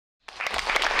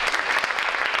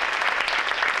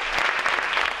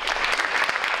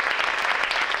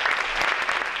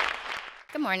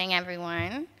Good morning,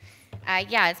 everyone.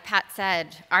 As Pat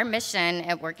said, our mission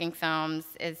at Working Films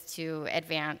is to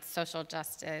advance social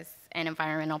justice and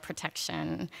environmental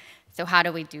protection. So how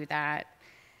do we do that?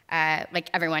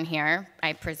 Like everyone here,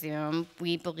 I presume,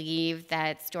 we believe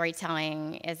that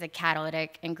storytelling is a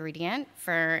catalytic ingredient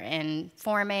for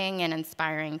informing and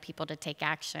inspiring people to take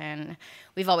action.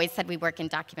 We've always said we work in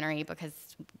documentary because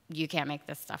you can't make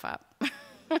this stuff up.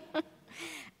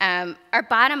 Our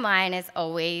bottom line has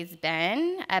always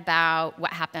been about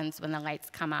what happens when the lights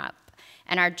come up.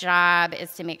 And our job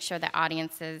is to make sure that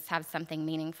audiences have something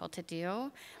meaningful to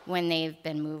do when they've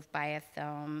been moved by a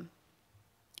film.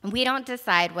 We don't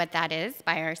decide what that is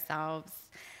by ourselves.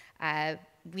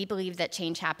 We believe that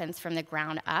change happens from the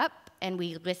ground up, and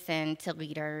we listen to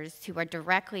leaders who are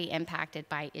directly impacted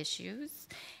by issues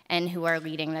and who are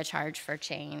leading the charge for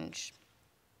change.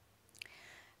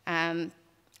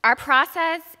 Our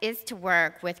process is to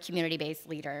work with community-based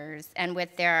leaders and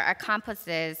with their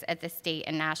accomplices at the state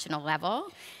and national level.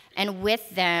 And with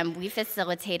them, we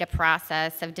facilitate a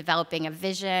process of developing a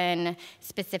vision,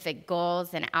 specific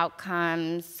goals and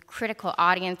outcomes, critical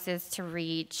audiences to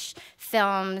reach,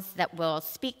 films that will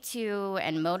speak to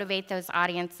and motivate those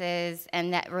audiences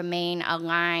and that remain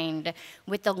aligned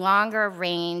with the longer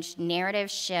range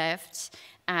narrative shift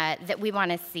that we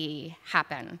want to see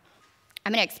happen.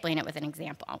 I'm going to explain it with an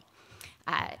example.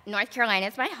 North Carolina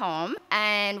is my home,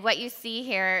 and what you see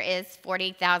here is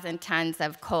 40,000 tons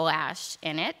of coal ash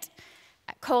in it.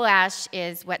 Coal ash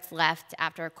is what's left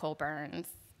after coal burns.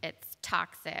 It's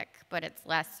toxic, but it's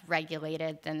less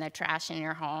regulated than the trash in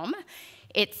your home.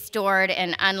 It's stored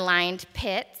in unlined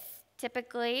pits,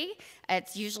 typically.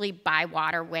 It's usually by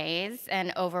waterways,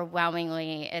 and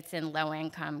overwhelmingly, it's in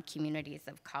low-income communities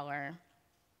of color.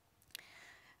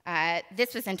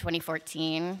 This was in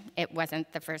 2014. It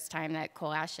wasn't the first time that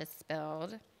coal ash is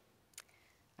spilled.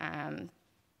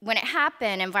 When it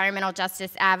happened, environmental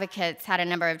justice advocates had a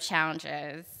number of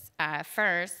challenges.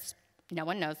 First, no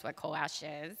one knows what coal ash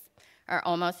is, or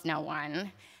almost no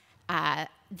one.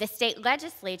 The state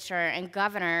legislature and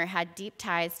governor had deep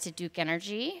ties to Duke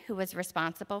Energy, who was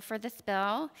responsible for the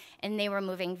spill, and they were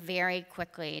moving very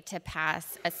quickly to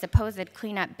pass a supposed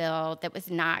cleanup bill that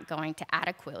was not going to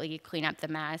adequately clean up the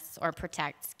mess or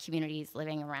protect communities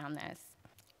living around this.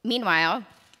 Meanwhile,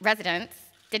 residents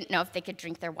didn't know if they could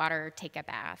drink their water or take a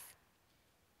bath.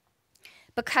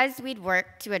 Because we'd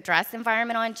worked to address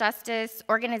environmental injustice,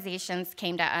 organizations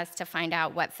came to us to find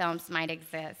out what films might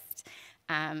exist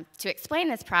to explain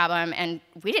this problem, and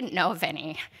we didn't know of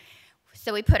any.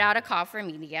 So we put out a call for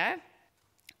media,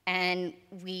 and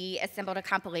we assembled a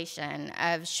compilation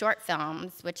of short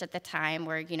films, which at the time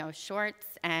were, shorts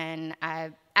and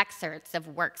excerpts of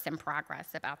works in progress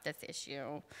about this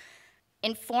issue.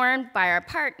 Informed by our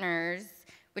partners,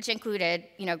 which included,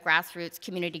 grassroots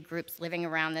community groups living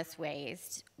around this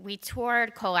waste, we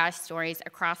toured coal ash stories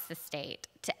across the state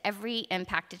to every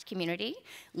impacted community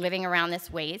living around this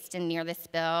waste and near the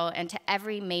spill, and to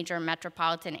every major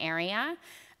metropolitan area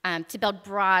to build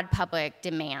broad public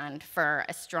demand for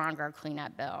a stronger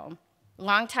cleanup bill.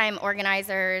 Longtime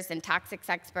organizers and toxics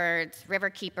experts, river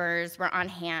keepers were on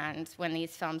hand when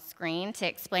these films screened to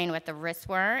explain what the risks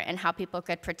were and how people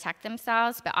could protect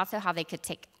themselves, but also how they could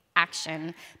take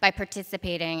action by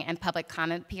participating in public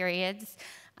comment periods,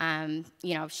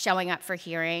 showing up for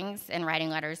hearings and writing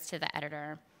letters to the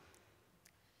editor.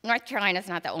 North Carolina is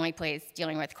not the only place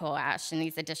dealing with coal ash, and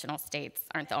these additional states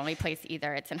aren't the only place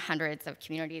either. It's in hundreds of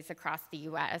communities across the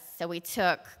US. So we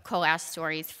took coal ash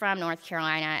stories from North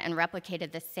Carolina and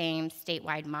replicated the same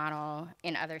statewide model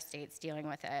in other states dealing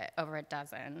with it, over a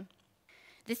dozen.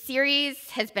 The series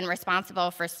has been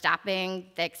responsible for stopping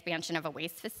the expansion of a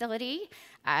waste facility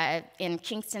in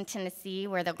Kingston, Tennessee,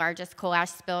 where the largest coal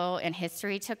ash spill in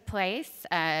history took place.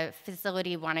 A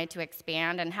facility wanted to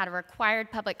expand and had a required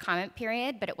public comment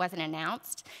period, but it wasn't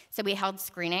announced. So we held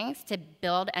screenings to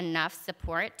build enough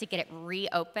support to get it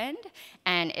reopened,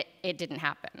 and it didn't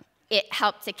happen. It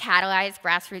helped to catalyze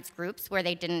grassroots groups where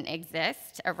they didn't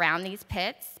exist around these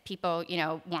pits. People,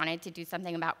 wanted to do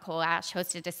something about coal ash,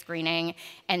 hosted a screening,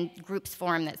 and groups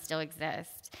formed that still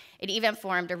exist. It even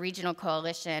formed a regional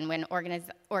coalition when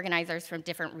organizers from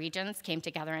different regions came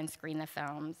together and screened the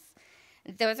films.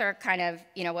 Those are kind of,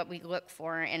 what we look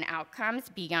for in outcomes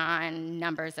beyond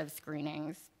numbers of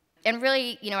screenings. And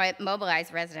really, it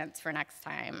mobilized residents for next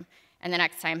time. And the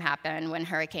next time happened when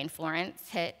Hurricane Florence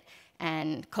hit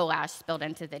and coal ash spilled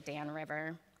into the Dan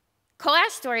River. Coal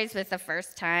ash stories was the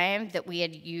first time that we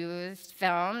had used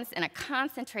films in a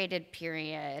concentrated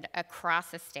period across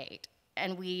the state.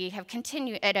 And we have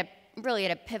continued at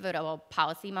a pivotal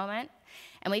policy moment,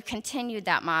 and we've continued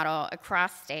that model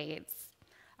across states.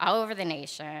 all over the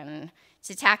nation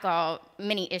to tackle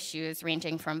many issues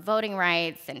ranging from voting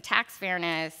rights and tax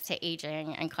fairness to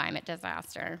aging and climate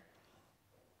disaster.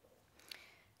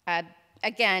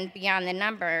 Again, beyond the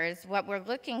numbers, what we're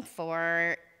looking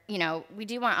for, we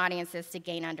do want audiences to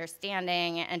gain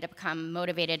understanding and to become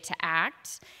motivated to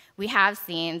act. We have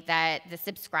seen that the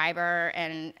subscriber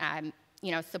and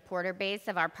supporter base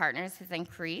of our partners has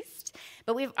increased,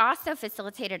 but we've also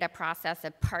facilitated a process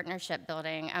of partnership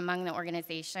building among the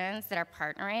organizations that are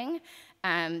partnering,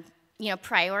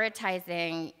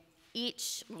 prioritizing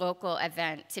each local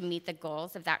event to meet the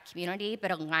goals of that community,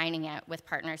 but aligning it with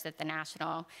partners at the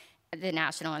national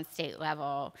and state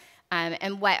level.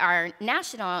 And what our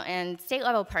national and state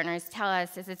level partners tell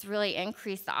us is it's really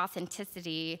increased the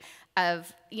authenticity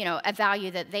of a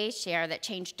value that they share, that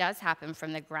change does happen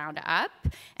from the ground up,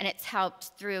 and it's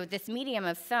helped through this medium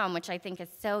of film, which I think is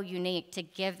so unique, to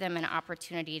give them an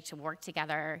opportunity to work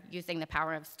together using the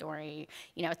power of story,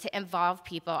 to involve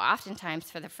people,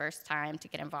 oftentimes for the first time, to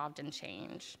get involved in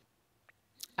change.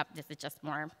 This is just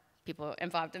more people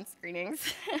involved in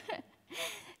screenings.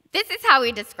 This is how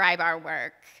we describe our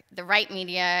work: the right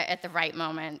media at the right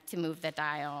moment to move the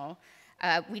dial.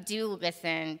 We do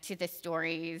listen to the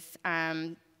stories,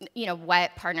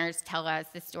 what partners tell us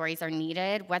the stories are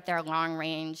needed, what their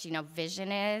long-range,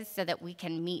 vision is, so that we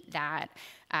can meet that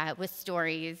with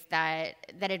stories that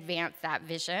advance that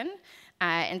vision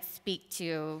and speak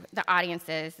to the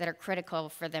audiences that are critical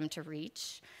for them to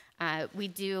reach. We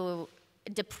do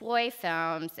deploy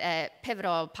films at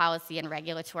pivotal policy and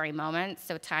regulatory moments,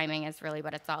 so timing is really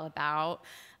what it's all about,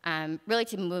 really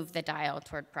to move the dial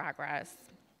toward progress.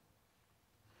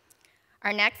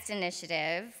 Our next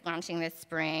initiative, launching this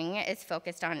spring, is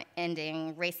focused on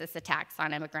ending racist attacks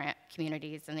on immigrant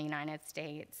communities in the United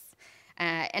States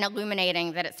and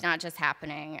illuminating that it's not just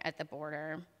happening at the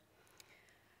border.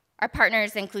 Our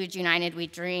partners include United We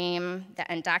Dream, the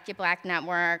UndocuBlack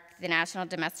Network, the National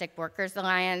Domestic Workers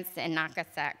Alliance, and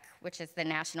NACASEC, which is the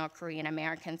National Korean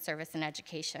American Service and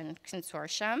Education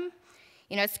Consortium.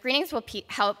 Screenings will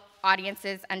help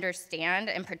audiences understand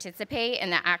and participate in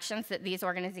the actions that these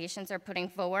organizations are putting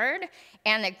forward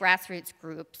and that grassroots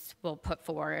groups will put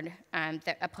forward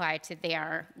that apply to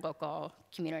their local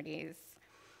communities.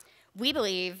 We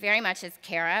believe, very much as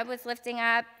Kara was lifting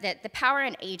up, that the power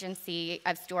and agency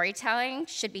of storytelling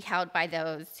should be held by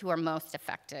those who are most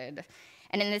affected.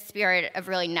 And in the spirit of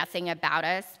really nothing about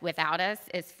us without us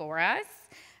is for us,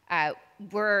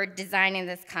 we're designing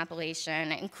this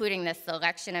compilation, including the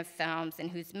selection of films and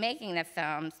who's making the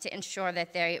films, to ensure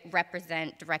that they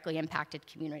represent directly impacted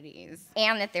communities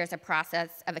and that there's a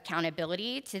process of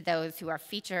accountability to those who are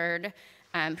featured,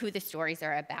 who the stories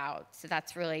are about. So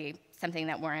that's really something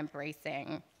that we're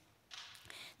embracing.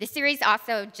 The series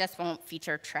also just won't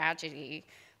feature tragedy.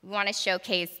 We want to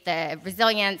showcase the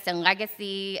resilience and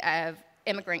legacy of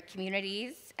immigrant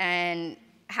communities and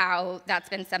how that's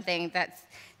been something that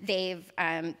they've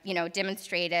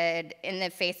demonstrated in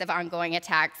the face of ongoing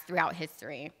attacks throughout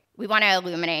history. We want to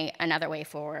illuminate another way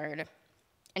forward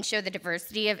and show the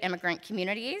diversity of immigrant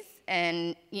communities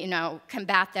and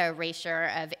combat the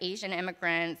erasure of Asian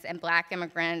immigrants and Black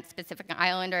immigrants, Pacific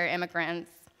Islander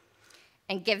immigrants,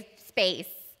 and give space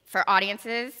for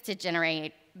audiences to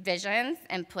generate visions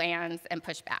and plans and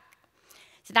push back.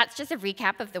 So that's just a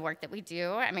recap of the work that we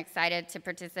do. I'm excited to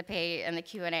participate in the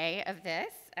Q&A of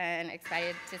this and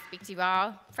excited to speak to you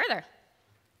all further.